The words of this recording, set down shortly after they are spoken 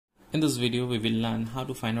In this video, we will learn how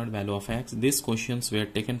to find out value of x. These questions were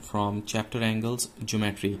taken from chapter angles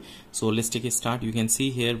geometry. So let's take a start. You can see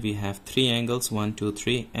here we have three angles, 1, 2,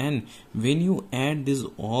 3, and when you add these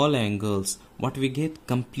all angles, what we get?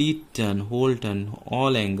 Complete turn, whole turn,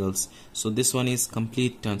 all angles. So this one is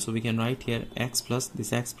complete turn. So we can write here x plus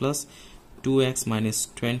this x plus 2x minus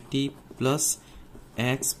 20 plus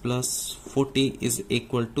x plus 40 is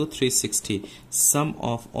equal to 360. Sum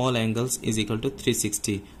of all angles is equal to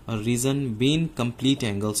 360. A reason being complete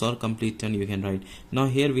angles or complete turn you can write. Now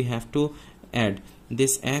here we have to add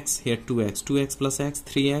this x, here 2x plus x,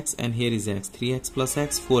 3x, and here is x, 3x plus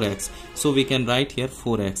x, 4x. So we can write here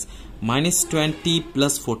 4x minus 20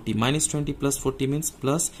 plus 40. Minus 20 plus 40 means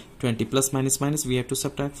plus 20, plus minus minus we have to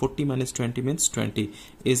subtract. 40 minus 20 means 20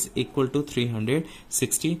 is equal to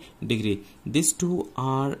 360 degree. These two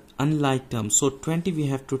are unlike terms, so 20 we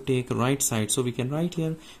have to take right side. So we can write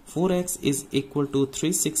here 4x is equal to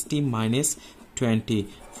 360 minus 20.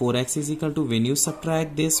 4x is equal to, when you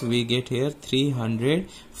subtract this, we get here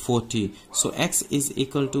 340. So x is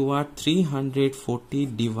equal to what? 340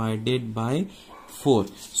 divided by 4.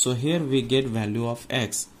 So here we get value of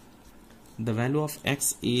x. The value of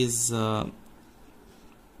x is 8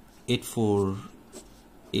 4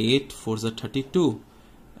 is 32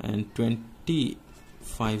 and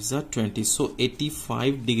 25 is 20. So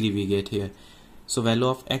 85 degree we get here. So value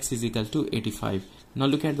of x is equal to 85. Now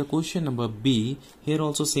look at the question number B. Here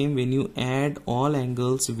also same, when you add all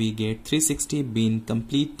angles we get 360 being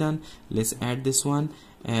complete turn. Let's add this one,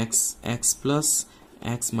 x plus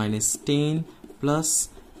x minus 10 plus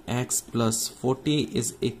x plus 40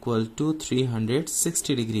 is equal to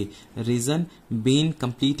 360 degree. Reason being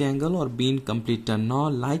complete angle or being complete turn. Now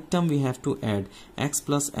like term we have to add x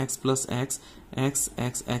plus x plus x, x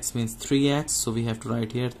means 3x, so we have to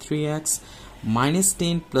write here 3x minus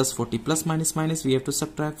 10 plus 40, plus minus minus we have to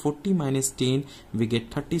subtract. 40 minus 10 we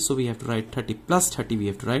get 30, so we have to write 30 plus 30 we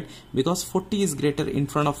have to write, because 40 is greater in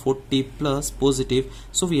front of 40 plus positive,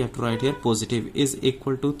 so we have to write here positive is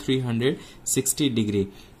equal to 360 degree.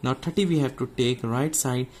 Now 30 we have to take right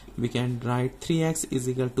side. We can write 3x is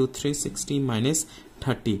equal to 360 minus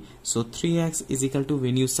 30. So 3x is equal to,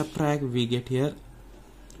 when you subtract we get here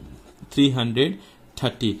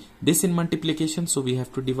 330. This in multiplication, so we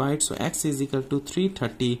have to divide. So x is equal to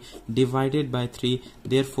 330 divided by 3.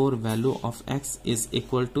 Therefore value of x is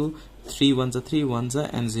equal to 3 ones are 3 ones are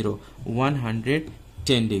and 0,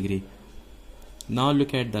 110 degree. Now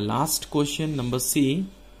look at the last question number C.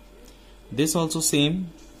 This also same,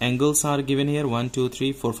 angles are given here 1 2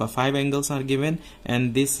 3 4 5 angles are given,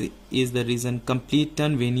 and this is the reason complete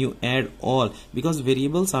turn when you add all, because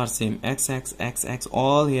variables are same, x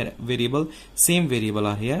all here variable, same variable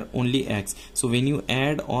are here, only x. So when you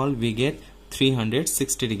add all we get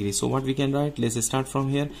 360 degrees. So what we can write, let's start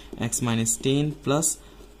from here, x minus 10 plus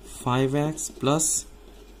 5x plus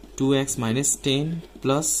 2x minus 10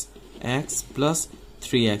 plus x plus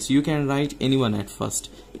 3x. You can write anyone at first,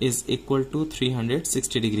 is equal to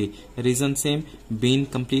 360 degree. Reason same, being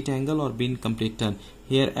complete angle or being complete turn.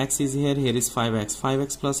 Here x is here, here is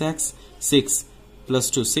 5x plus x, 6 plus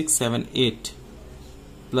 2 6 7 8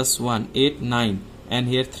 plus 1 8 9, and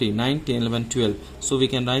here 3 9 10 11 12. So we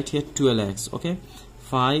can write here 12x. okay,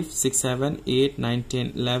 5 6 7 8 9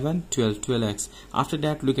 10 11 12, 12x. After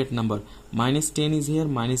that look at number, minus 10 is here,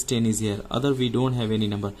 minus 10 is here, other we don't have any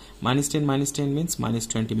number. Minus 10 means minus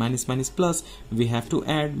 20, minus minus plus we have to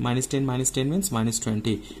add, minus 10 means minus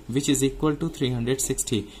 20, which is equal to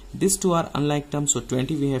 360. These two are unlike terms, so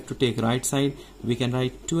 20 we have to take right side. We can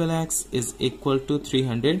write 12x is equal to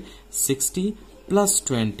 360 plus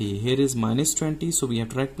 20. Here is minus 20, so we have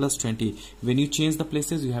to write plus 20. When you change the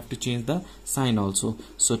places you have to change the sign also.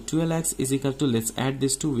 So 12x is equal to, let's add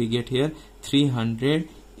this two, we get here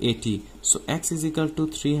 380. So x is equal to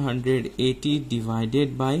 380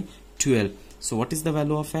 divided by 12. So what is the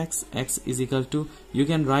value of x? X is equal to, you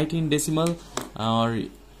can write in decimal, or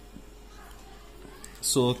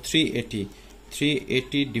so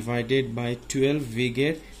 380 divided by 12 we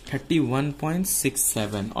get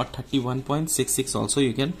 31.67 or 31.66 also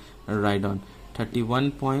you can write on,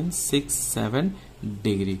 31.67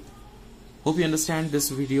 degree. Hope you understand this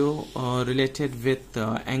video related with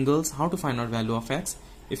angles, how to find out value of x.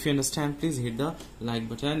 If you understand, please hit the like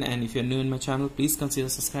button, and if you are new in my channel, please consider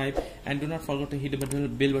subscribe, and do not forget to hit the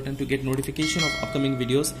bell button to get notification of upcoming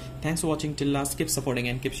videos. Thanks for watching till last. Keep supporting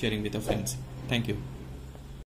and keep sharing with your friends. Thank you.